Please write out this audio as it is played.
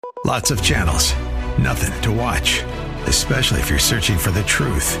Lots of channels, nothing to watch, especially if you're searching for the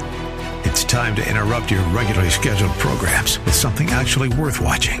truth. It's time to interrupt your regularly scheduled programs with something actually worth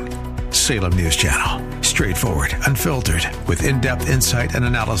watching. Salem News Channel. Straightforward, unfiltered, with in-depth insight and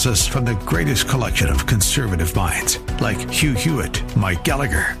analysis from the greatest collection of conservative minds like Hugh Hewitt, Mike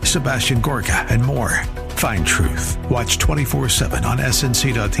Gallagher, Sebastian Gorka, and more. Find truth. Watch 24/7 on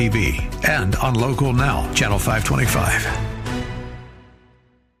snc.tv and on Local Now, Channel 525.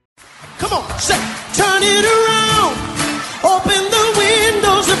 Come on, say, turn it around. Open the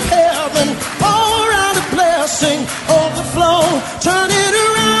windows of heaven. Pour out a blessing, overflow. Turn it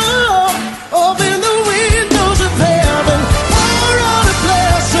around. Open the windows of heaven. Pour out a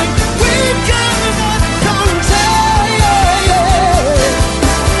blessing. We've got enough contagion.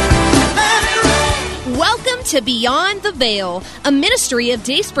 Welcome to Beyond the Veil, a ministry of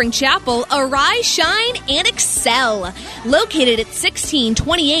Dayspring Chapel. Arise, shine, and excel. Located at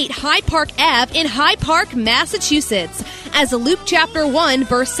 1628 Hyde Park Ave in Hyde Park, Massachusetts. As Luke chapter 1,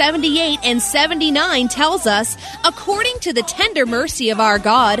 verse 78 and 79 tells us, according to the tender mercy of our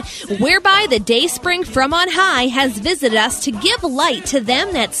God, whereby the dayspring from on high has visited us to give light to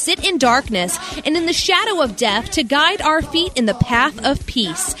them that sit in darkness and in the shadow of death, to guide our feet in the path of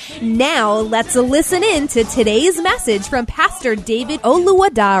peace. Now, let's listen in to today's message from Pastor David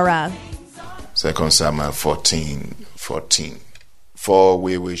Oluwadara. 2 Samuel 14:14. For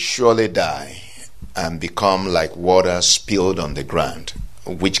we will surely die and become like water spilled on the ground,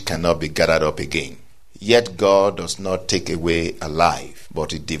 which cannot be gathered up again. Yet God does not take away alive,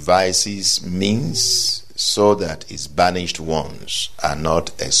 but He devises means so that His banished ones are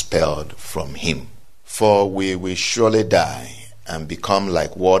not expelled from Him. For we will surely die and become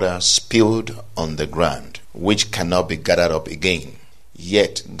like water spilled on the ground, which cannot be gathered up again.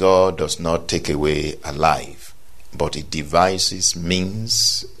 Yet God does not take away alive, but He devises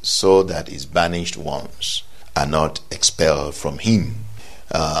means so that His banished ones are not expelled from Him.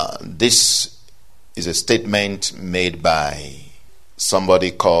 This is a statement made by somebody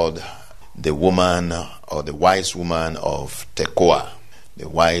called the woman or the wise woman of Tekoa. The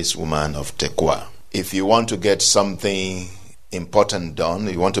wise woman of Tekoa. If you want to get something important done,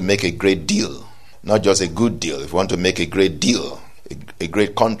 you want to make a great deal, not just a good deal, if you want to make a great deal, a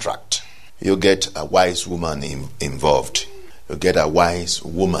great contract, you get a wise woman involved. You get a wise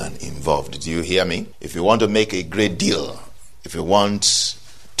woman involved. Do you hear me? If you want to make a great deal, if you want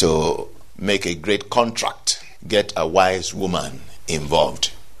to make a great contract, get a wise woman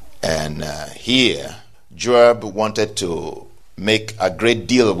involved. And here, Joab wanted to make a great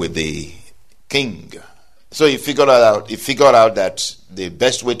deal with the king. So he figured out that the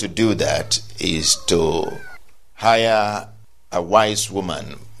best way to do that is to hire a wise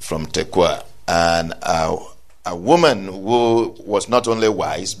woman from Tekoa, and a woman who was not only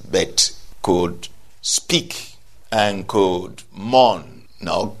wise but could speak and could mourn,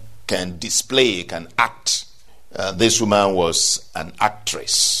 can display, can act. This woman was an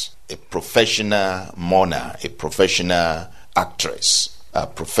actress, a professional mourner, a professional actress, a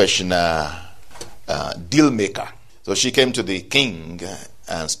professional deal maker. So she came to the king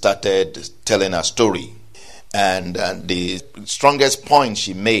and started telling her story. And the strongest point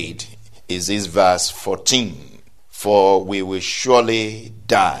she made is this verse 14. For we will surely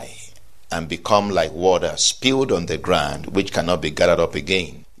die and become like water spilled on the ground, which cannot be gathered up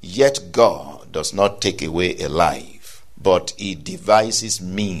again. Yet God does not take away alive, but He devises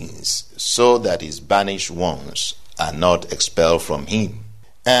means so that His banished ones are not expelled from Him.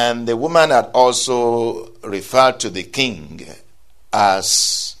 And the woman had also referred to the king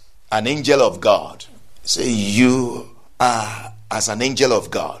as an angel of God. Say, you are as an angel of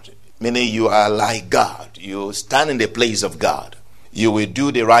God, meaning you are like God. You stand in the place of God. You will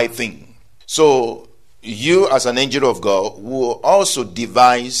do the right thing. So you as an angel of God will also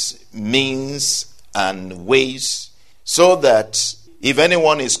devise means and ways so that if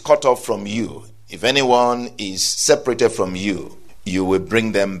anyone is cut off from you, if anyone is separated from you, you will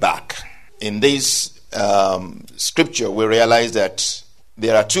bring them back. In this scripture, we realize that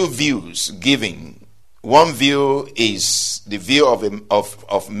there are two views given. One view is the view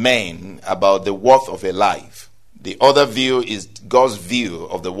of men about the worth of a life. The other view is God's view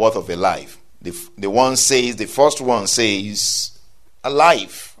of the worth of a life. The first one says, a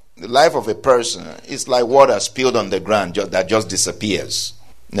life, the life of a person is like water spilled on the ground that just disappears.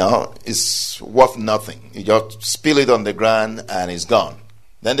 No, it's worth nothing. You just spill it on the ground and it's gone.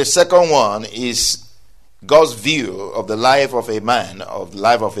 Then the second one is God's view of the life of a man, of the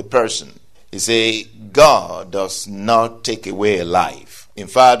life of a person. He say, God does not take away a life. In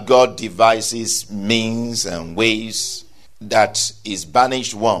fact, God devises means and ways that is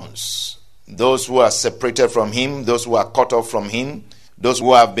banished ones, those who are separated from him, those who are cut off from him, those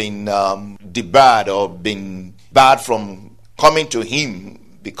who have been debarred or been barred from coming to him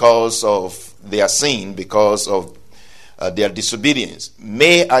because of their sin, because of their disobedience,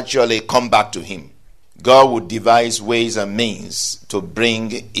 may actually come back to him. God would devise ways and means to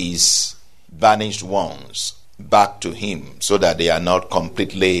bring his banished ones back to him so that they are not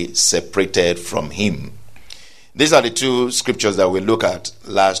completely separated from him. These are the two scriptures that we looked at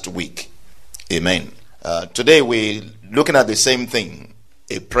last week. Amen. Today we're looking at the same thing,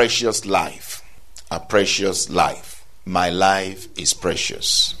 a precious life. A precious life. My life is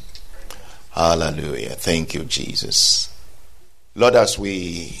precious. Hallelujah. Thank you, Jesus. Lord, as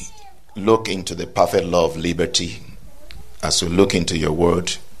we look into the perfect law of liberty, as we look into your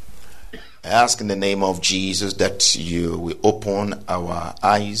word, I ask in the name of Jesus that you will open our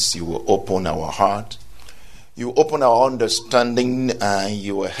eyes, you will open our heart, you will open our understanding, and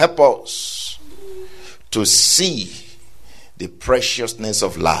you will help us to see the preciousness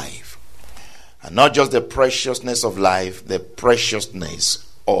of life. And not just the preciousness of life, the preciousness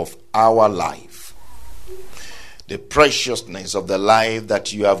of our life. The preciousness of the life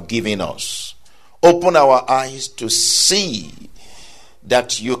that you have given us. Open our eyes to see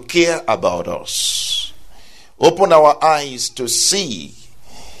that you care about us. Open our eyes to see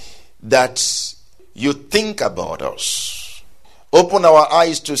that you think about us. Open our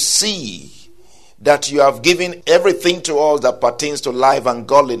eyes to see that you have given everything to us that pertains to life and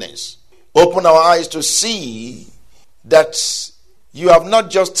godliness. Open our eyes to see that you have not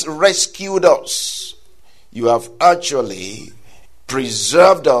just rescued us, you have actually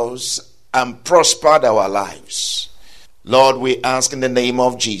preserved us and prospered our lives. Lord, we ask in the name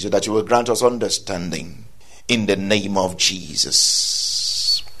of Jesus that you will grant us understanding in the name of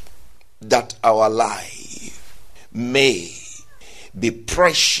Jesus, that our life may be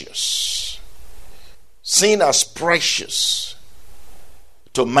precious, seen as precious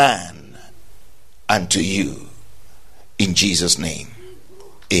to man and to you. In Jesus' name,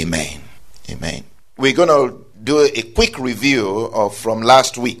 amen. Amen. We're going to do a quick review from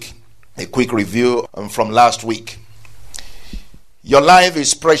last week. A quick review from last week. Your life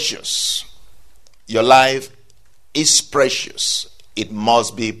is precious. Your life is precious. It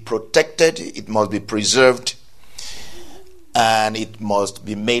must be protected. It must be preserved. And it must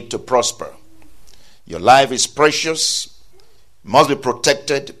be made to prosper. Your life is precious. Must be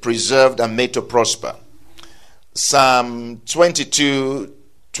protected, preserved, and made to prosper. Psalm 22,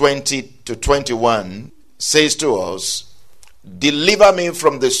 20 to 21 says to us, "Deliver me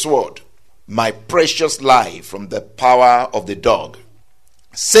from the sword, my precious life from the power of the dog.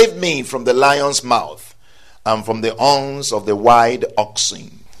 Save me from the lion's mouth and from the horns of the wild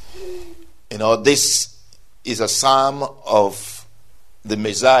oxen." You know, this is a psalm of the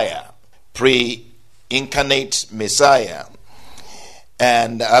Messiah, pre-incarnate Messiah.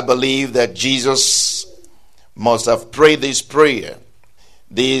 And I believe that Jesus must have prayed this prayer.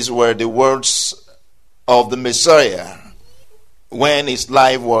 These were the words of the Messiah when his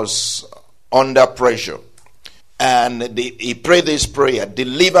life was under pressure. And he prayed this prayer,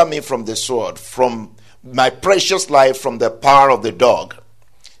 "Deliver me from the sword, from my precious life from the power of the dog.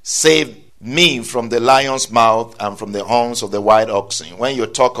 Save me from the lion's mouth and from the horns of the wild oxen." When you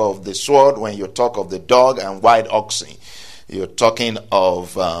talk of the sword, when you talk of the dog and wild oxen, you're talking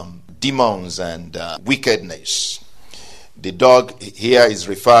of demons and wickedness. The dog here is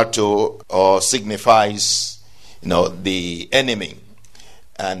referred to or signifies, the enemy.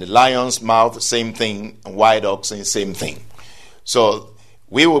 And the lion's mouth, same thing. And wild oxen, same thing. So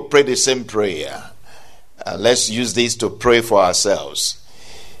we will pray the same prayer. Let's use this to pray for ourselves.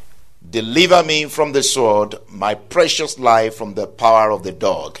 Deliver me from the sword, my precious life from the power of the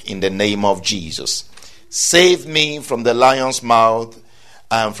dog, in the name of Jesus. Save me from the lion's mouth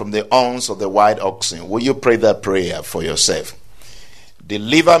and from the horns of the wild oxen. Will you pray that prayer for yourself?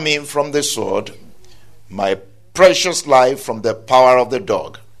 Deliver me from the sword, my precious life from the power of the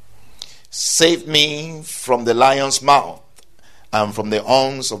dog. Save me from the lion's mouth and from the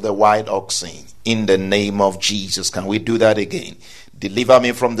horns of the wild oxen, in the name of Jesus. Can we do that again? Deliver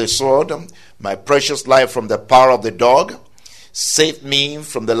me from the sword, my precious life from the power of the dog. Save me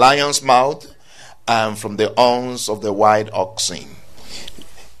from the lion's mouth and from the horns of the wild oxen,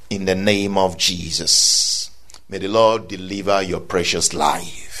 in the name of Jesus. May the Lord deliver your precious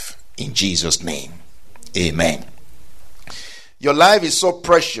life in Jesus' name. Amen. Your life is so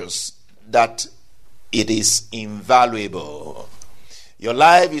precious that it is invaluable. Your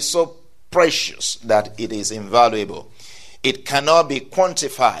life is so precious that it is invaluable. It cannot be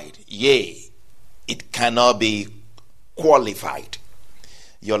quantified. Yea, it cannot be qualified.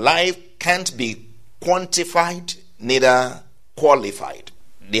 Your life can't be quantified, neither qualified.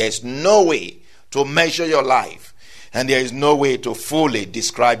 There is no way to measure your life, and there is no way to fully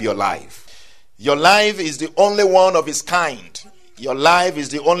describe your life. Your life is the only one of its kind. Your life is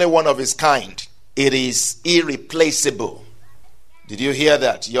the only one of its kind. It is irreplaceable. Did you hear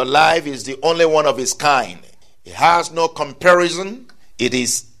that? Your life is the only one of its kind. It has no comparison. It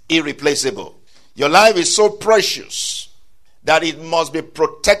is irreplaceable. Your life is so precious that it must be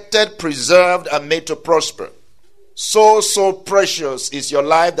protected, preserved, and made to prosper. So precious is your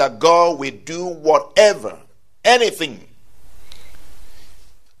life that God will do whatever, anything,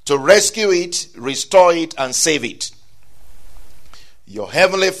 to rescue it, restore it, and save it. Your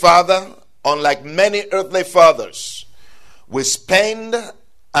heavenly Father, unlike many earthly fathers, will spend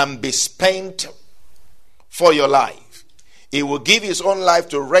and be spent for your life. He will give his own life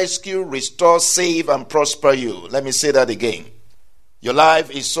to rescue, restore, save, and prosper you. Let me say that again. Your life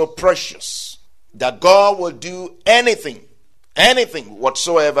is so precious that God will do anything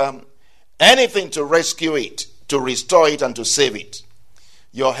whatsoever, anything to rescue it, to restore it, and to save it.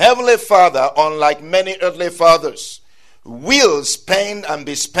 Your heavenly Father, unlike many earthly fathers, will spend and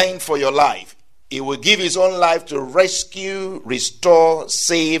be spent for your life. He will give his own life to rescue, restore,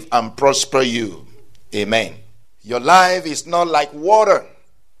 save, and prosper you. Amen. Your life is not like water.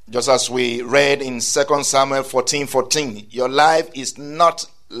 Just as we read in 2 Samuel 14:14, your life is not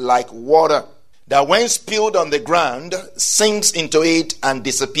like water that when spilled on the ground sinks into it and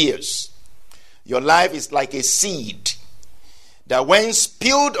disappears. Your life is like a seed that when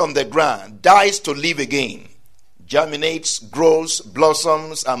spilled on the ground dies to live again, germinates, grows,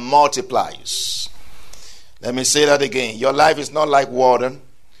 blossoms, and multiplies. Let me say that again. Your life is not like water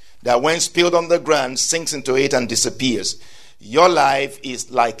that when spilled on the ground sinks into it and disappears. Your life is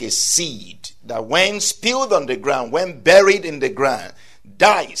like a seed that when spilled on the ground, when buried in the ground,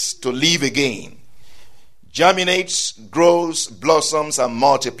 dies to live again, germinates, grows, blossoms, and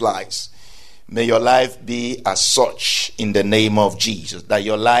multiplies. May your life be as such in the name of Jesus, that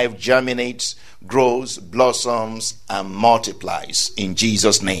your life germinates, grows, blossoms, and multiplies in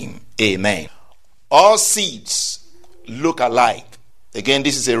Jesus' name. Amen. All seeds look alike. Again,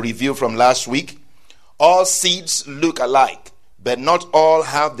 this is a review from last week. All seeds look alike, but not all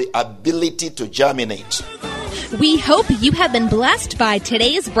have the ability to germinate. We hope you have been blessed by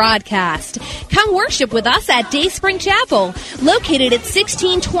today's broadcast. Come worship with us at Dayspring Chapel, located at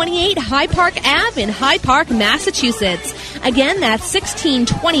 1628 High Park Ave in High Park, Massachusetts. Again, that's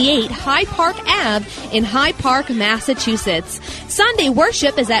 1628 High Park Ave in High Park, Massachusetts. Sunday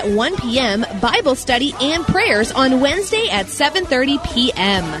worship is at 1 p.m., Bible study and prayers on Wednesday at 7:30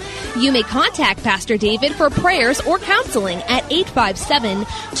 p.m. You may contact Pastor David for prayers or counseling at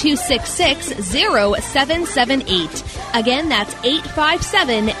 857-266-0778. Again, that's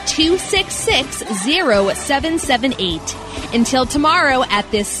 857-266-0778. Until tomorrow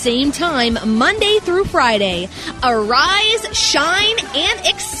at this same time, Monday through Friday, arise, shine, and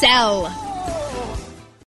excel.